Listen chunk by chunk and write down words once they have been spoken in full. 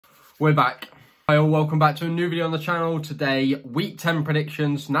We're back. Hi all, welcome back to a new video on the channel. Today, Week 10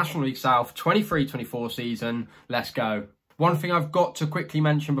 predictions, National League South 23-24 season. Let's go. One thing I've got to quickly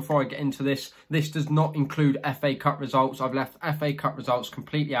mention before I get into this does not include FA Cup results. I've left FA Cup results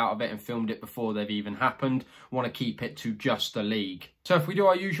completely out of it and filmed it before they've even happened. I want to keep it to just the league. So if we do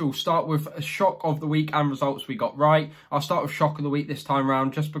our usual, start with a shock of the week and results we got right. I'll start with shock of the week this time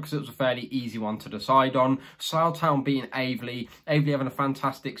round, just because it was a fairly easy one to decide on. Slough Town beating Aveley. Aveley having a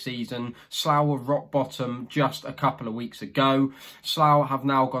fantastic season. Slough were rock bottom just a couple of weeks ago. Slough have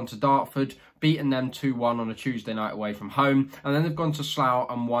now gone to Dartford, beaten them 2-1 on a Tuesday night away from home. And then they've gone to Slough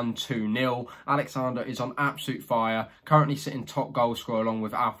and won 2-0. Alexander is on absolute fire, currently sitting top goal scorer along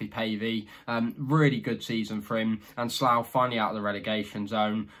with Aveley. Really good season for him. And Slough finally out of the relegation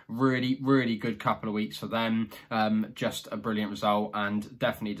zone. Really good couple of weeks for them. Just a brilliant result and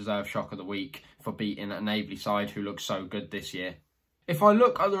definitely deserve shock of the week for beating an Aveley side who looks so good this year. If I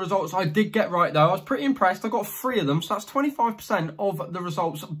look at the results I did get right though, I was pretty impressed. I got 3 of them, so that's 25% of the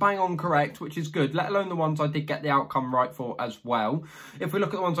results bang on correct, which is good, let alone the ones I did get the outcome right for as well. If we look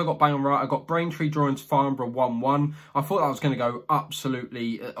at the ones I got bang on right, I got Braintree drawing to Farnborough 1-1. I thought that was going to go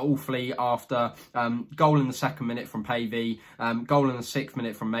absolutely awfully after goal in the 2nd minute from Pavey, goal in the 6th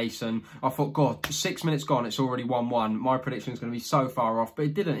minute from Mason. I thought, God, 6 minutes gone, it's already 1-1. My prediction is going to be so far off, but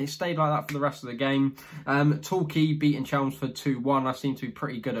it didn't. It stayed like that for the rest of the game. Torquay beating Chelmsford 2-1. I seem to be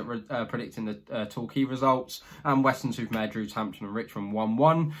pretty good at predicting the Torquay results. And Weston-super-Mare drew to Hampton and Richmond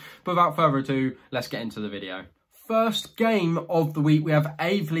 1-1. But without further ado, let's get into the video. First game of the week, we have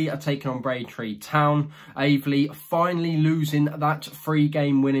Aveley are taking on Braintree Town. Aveley finally losing that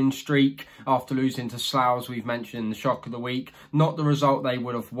 3-game winning streak after losing to Slough, as we've mentioned in the shock of the week. Not the result they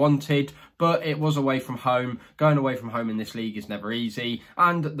would have wanted, but it was away from home. Going away from home in this league is never easy,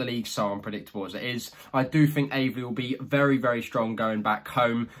 and the league's so unpredictable as it is. I do think Aveley will be very strong going back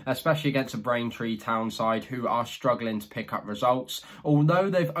home, especially against a Braintree Town side who are struggling to pick up results. Although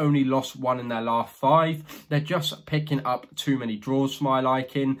they've only lost 1 in their last 5, they're just picking up too many draws for my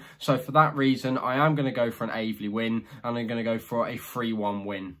liking. So for that reason, I am going to go for an Aveley win, and I'm going to go for a 3-1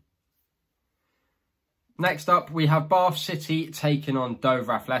 win. Next up, we have Bath City taking on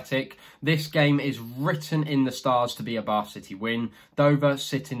Dover Athletic. This game is written in the stars to be a Bath City win. Dover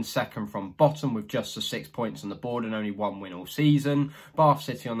sitting second from bottom with just the 6 points on the board and only 1 win all season. Bath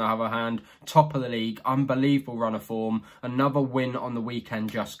City, on the other hand, top of the league, unbelievable run of form. Another win on the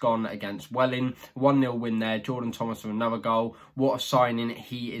weekend just gone against Welling. 1-0 win there. Jordan Thomas with another goal. What a signing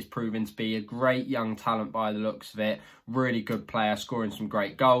he is proving to be. A great young talent by the looks of it. Really good player, scoring some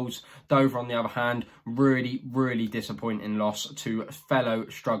great goals. Dover, on the other hand, really disappointing loss to fellow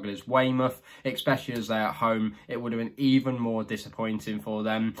strugglers Weymouth, especially as they're at home. It would have been even more disappointing for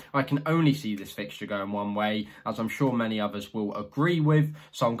them. I can only see this fixture going one way, as I'm sure many others will agree with.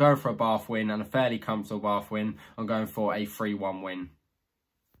 So I'm going for a Bath win, and a fairly comfortable Bath win. I'm going for a 3-1 win.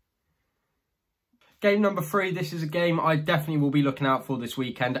 Game number 3, this is a game I definitely will be looking out for this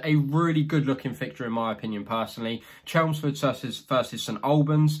weekend. A really good looking fixture in my opinion personally. Chelmsford versus St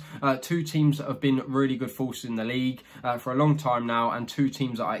Albans. 2 teams that have been really good forces in the league for a long time now, and 2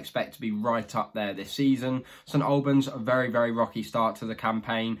 teams that I expect to be right up there this season. St Albans, a very rocky start to the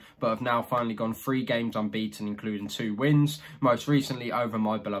campaign, but have now finally gone 3 games unbeaten, including 2 wins. Most recently over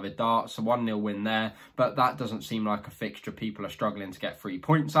my beloved Darts, a 1-0 win there, but that doesn't seem like a fixture people are struggling to get 3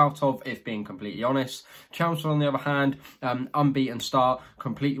 points out of, if being completely honest. Chelmsford, on the other hand, unbeaten start,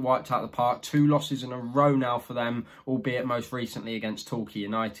 completely wiped out the park. 2 losses in a row now for them, albeit most recently against Torquay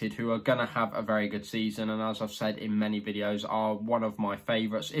United, who are going to have a very good season, and as I've said in many videos, are one of my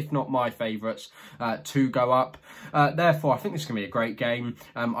favourites, if not my favourites, to go up. Therefore, I think this is going to be a great game.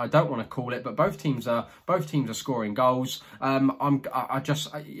 I don't want to call it, but both teams are scoring goals.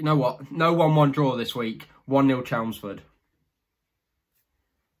 You know what? No 1-1 draw this week. 1-0 Chelmsford.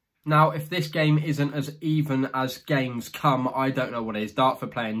 Now, if this game isn't as even as games come, I don't know what is. Dartford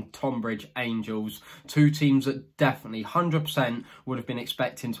playing Tonbridge Angels. 2 teams that definitely 100% would have been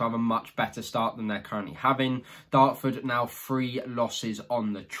expecting to have a much better start than they're currently having. Dartford now 3 losses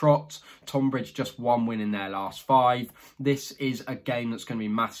on the trot. Tonbridge just 1 win in their last 5. This is a game that's going to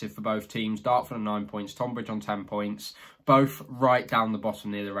be massive for both teams. Dartford on 9 points, Tonbridge on 10 points. Both right down the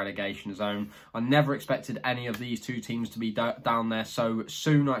bottom near the relegation zone. I never expected any of these 2 teams to be down there so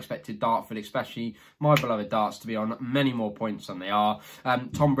soon. I expected Dartford, especially my beloved Darts, to be on many more points than they are.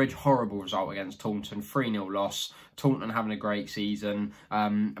 Tonbridge, horrible result against Taunton, 3-0 loss. Taunton having a great season,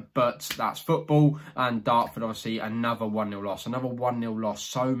 but that's football. And Dartford, obviously, another 1-0 loss. Another 1-0 loss,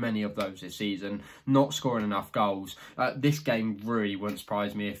 so many of those this season. Not scoring enough goals. This game really wouldn't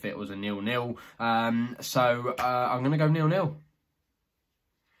surprise me if it was a 0-0. So I'm going to go 0-0.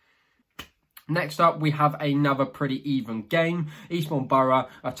 Next up, we have another pretty even game. Eastbourne Borough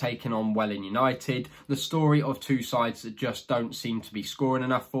are taking on Welling United. The story of two sides that just don't seem to be scoring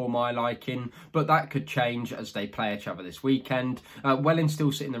enough for my liking, but that could change as they play each other this weekend. Welling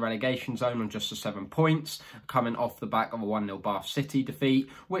still sit in the relegation zone on just the 7 points, coming off the back of a 1-0 Bath City defeat,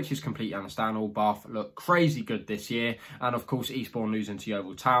 which is completely understandable. Bath look crazy good this year, and of course Eastbourne losing to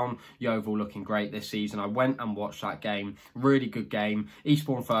Yeovil Town. Yeovil looking great this season. I went and watched that game. Really good game.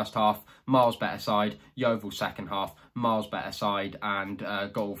 Eastbourne first half, miles better side. Yeovil second half, miles better side, and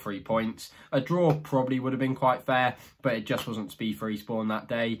got all 3 points. A draw probably would have been quite fair, but it just wasn't to be for Eastbourne that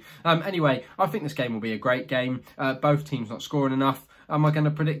day. Anyway, I think this game will be a great game. Both teams not scoring enough. Am I going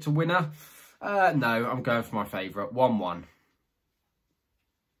to predict a winner? No, I'm going for my favourite, 1-1.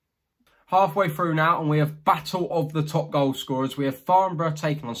 Halfway through now, and we have battle of the top goal scorers. We have Farnborough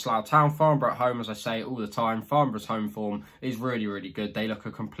taking on Slough Town. Farnborough at home, as I say all the time. Farnborough's home form is really, really good. They look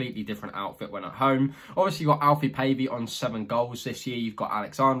a completely different outfit when at home. Obviously, you've got Alfie Pavey on 7 goals this year. You've got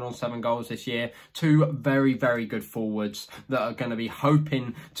Alexander on 7 goals this year. Two very, very good forwards that are going to be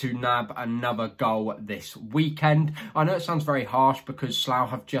hoping to nab another goal this weekend. I know it sounds very harsh because Slough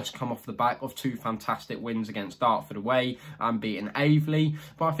have just come off the back of 2 fantastic wins against Dartford away and beating Aveley,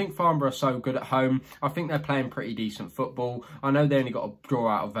 but I think Farnborough so good at home. I think they're playing pretty decent football. I know they only got a draw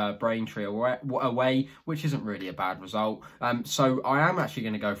out of Braintree away, which isn't really a bad result. So I am actually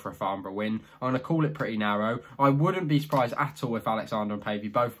going to go for a Farnborough win. I'm going to call it pretty narrow. I wouldn't be surprised at all if Alexander and Pavey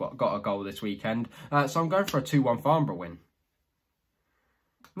both got a goal this weekend. So I'm going for a 2-1 Farnborough win.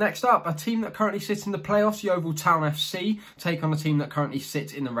 Next up, a team that currently sits in the playoffs, Yeovil Town FC, take on a team that currently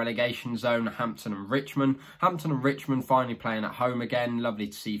sits in the relegation zone, Hampton and Richmond. Hampton and Richmond finally playing at home again, lovely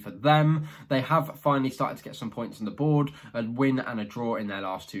to see for them. They have finally started to get some points on the board, a win and a draw in their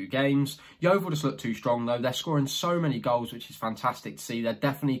last 2 games. Yeovil just look too strong though, they're scoring so many goals, which is fantastic to see. They're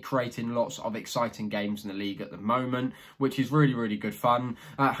definitely creating lots of exciting games in the league at the moment, which is really, really good fun.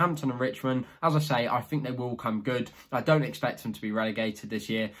 Hampton and Richmond, as I say, I think they will come good. I don't expect them to be relegated this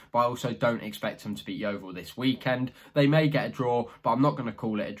year, but I also don't expect them to beat Yeovil this weekend. They may get a draw, but I'm not going to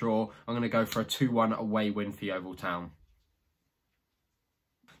call it a draw. I'm going to go for a 2-1 away win for Yeovil Town.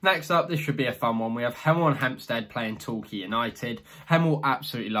 Next up, this should be a fun one. We have Hemel and Hempstead playing Torquay United. Hemel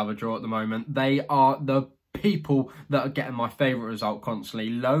absolutely love a draw at the moment. They are the people that are getting my favourite result constantly.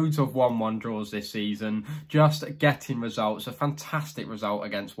 Loads of 1-1 draws this season. Just getting results. A fantastic result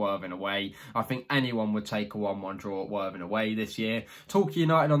against Worthing away. I think anyone would take a 1-1 draw at Worthing away this year. Torquay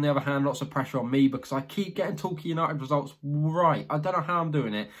United, on the other hand, lots of pressure on me because I keep getting Torquay United results right. I don't know how I'm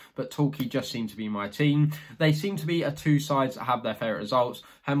doing it, but Torquay just seem to be my team. They seem to be 2 sides that have their favourite results.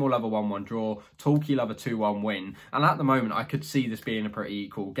 Hemel love a 1-1 draw. Torquay love a 2-1 win. And at the moment, I could see this being a pretty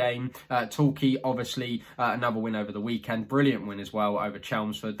equal game. Torquay, obviously, another win over the weekend. Brilliant win as well over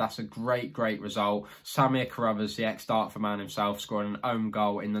Chelmsford. That's a great, great result. Samir Carruthers, the ex-Dartford man himself, scoring an own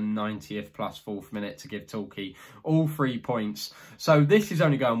goal in the 90th plus 4th minute to give Torquay all 3 points. So this is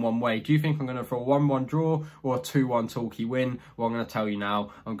only going one way. Do you think I'm going for a 1-1 draw or a 2-1 Torquay win? Well, I'm going to tell you now,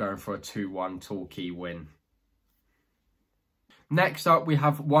 I'm going for a 2-1 Torquay win. Next up, we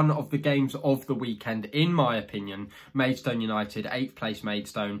have one of the games of the weekend, in my opinion. Maidstone United, 8th place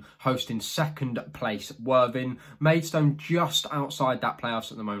Maidstone, hosting 2nd place Worthing. Maidstone just outside that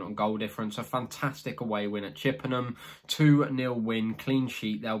playoffs at the moment on goal difference. A fantastic away win at Chippenham. 2-0 win, clean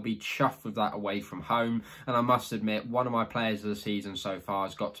sheet. They'll be chuffed with that away from home. And I must admit, one of my players of the season so far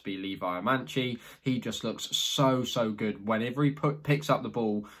has got to be Levi Amanchi. He just looks so, so good. Whenever he picks up the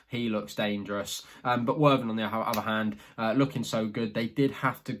ball, he looks dangerous. But Worthing, on the other hand, looking so good. They did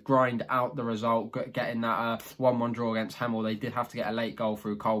have to grind out the result, getting that 1-1 draw against Hemel. They did have to get a late goal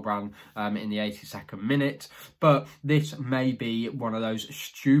through Colbrand in the 82nd minute. But this may be one of those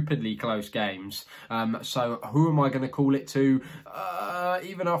stupidly close games. So who am I going to call it to?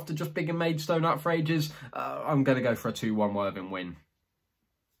 Even after just bigging Maidstone up for ages, I'm going to go for a 2-1 Worthing win.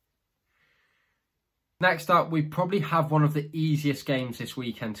 Next up, we probably have one of the easiest games this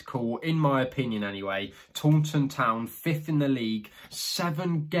weekend to call, in my opinion anyway. Taunton Town, 5th in the league,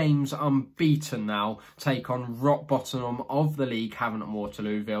 7 games unbeaten now, take on rock bottom of the league, Havant and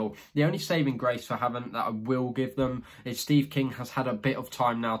Waterlooville. The only saving grace for Havant that I will give them is Steve King has had a bit of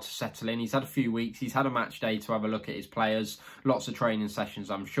time now to settle in. He's had a few weeks, he's had a match day to have a look at his players, lots of training sessions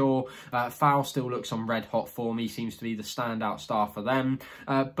I'm sure. Fowl still looks on red hot form, he seems to be the standout star for them,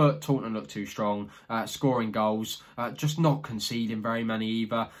 but Taunton look too strong. Scoring goals, just not conceding very many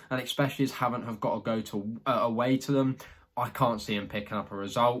either, and especially as Havant have got to go to away to them, I can't see him picking up a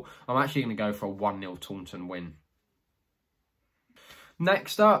result. I'm actually going to go for a 1-0 Taunton win.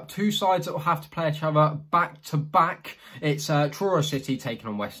 Next up, two sides that will have to play each other back to back. It's Truro City taking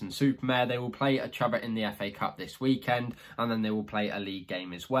on Weston-super-Mare. They will play each other in the FA Cup this weekend, and then they will play a league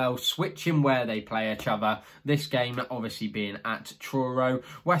game as well, switching where they play each other. This game obviously being at Truro.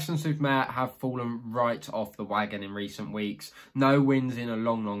 Weston-super-Mare have fallen right off the wagon in recent weeks. No wins in a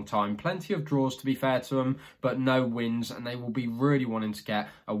long time. Plenty of draws, to be fair to them, but no wins, and they will be really wanting to get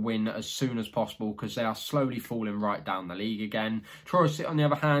a win as soon as possible because they are slowly falling right down the league again. Truro City, on the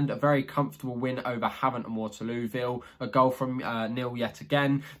other hand, a very comfortable win over Havant and Waterlooville. A goal from Neil yet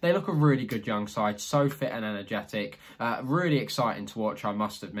again. They look a really good young side, so fit and energetic. Really exciting to watch, I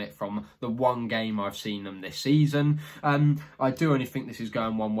must admit, from the one game I've seen them this season. I do only think this is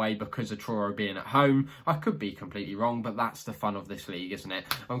going one way because of Truro being at home. I could be completely wrong, but that's the fun of this league, isn't it?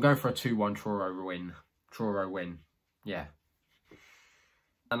 I'm going for a 2-1 Truro win. Truro win. Yeah.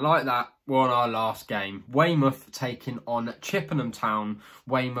 And like that, we're on our last game. Weymouth taking on Chippenham Town.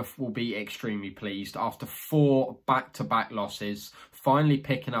 Weymouth will be extremely pleased after 4 back-to-back losses, finally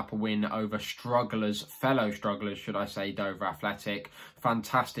picking up a win over fellow strugglers, should I say, Dover Athletic.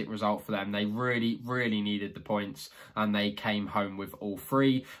 Fantastic result for them. They really needed the points, and they came home with all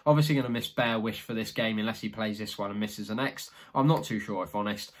 3. Obviously going to miss Bear Wish for this game unless he plays this one and misses the next. I'm not too sure, if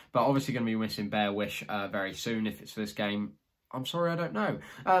honest, but obviously going to be missing Bear Wish very soon if it's for this game. I'm sorry, I don't know.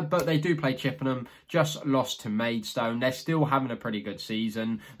 But they do play Chippenham, just lost to Maidstone. They're still having a pretty good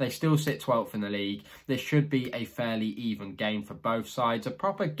season. They still sit 12th in the league. This should be a fairly even game for both sides. A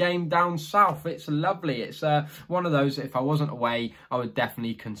proper game down south. It's lovely. It's one of those, if I wasn't away, I would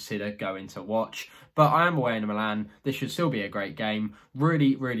definitely consider going to watch. But I am away in Milan. This should still be a great game.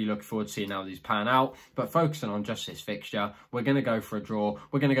 Really looking forward to seeing how these pan out. But focusing on just this fixture, we're going to go for a draw.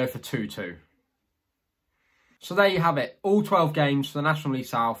 We're going to go for 2-2. So there you have it, all 12 games for the National League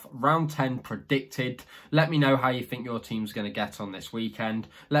South, round 10 predicted. Let me know how you think your team's going to get on this weekend.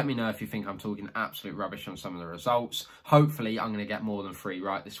 Let me know if you think I'm talking absolute rubbish on some of the results. Hopefully I'm going to get more than 3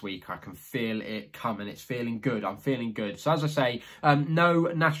 right this week. I can feel it coming. It's feeling good. I'm feeling good. So as I say, no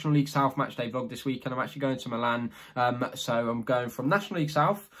National League South matchday vlog this weekend. I'm actually going to Milan. So I'm going from National League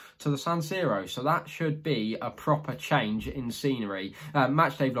South to the San Siro. So that should be a proper change in scenery.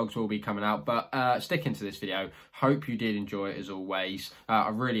 Matchday vlogs will be coming out, but sticking to this video. Hope you did enjoy it as always. I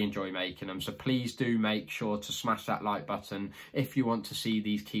really enjoy making them, so please do make sure to smash that like button if you want to see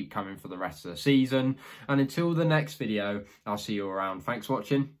these keep coming for the rest of the season. And until the next video, I'll see you around. Thanks for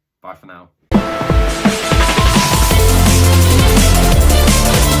watching. Bye for now.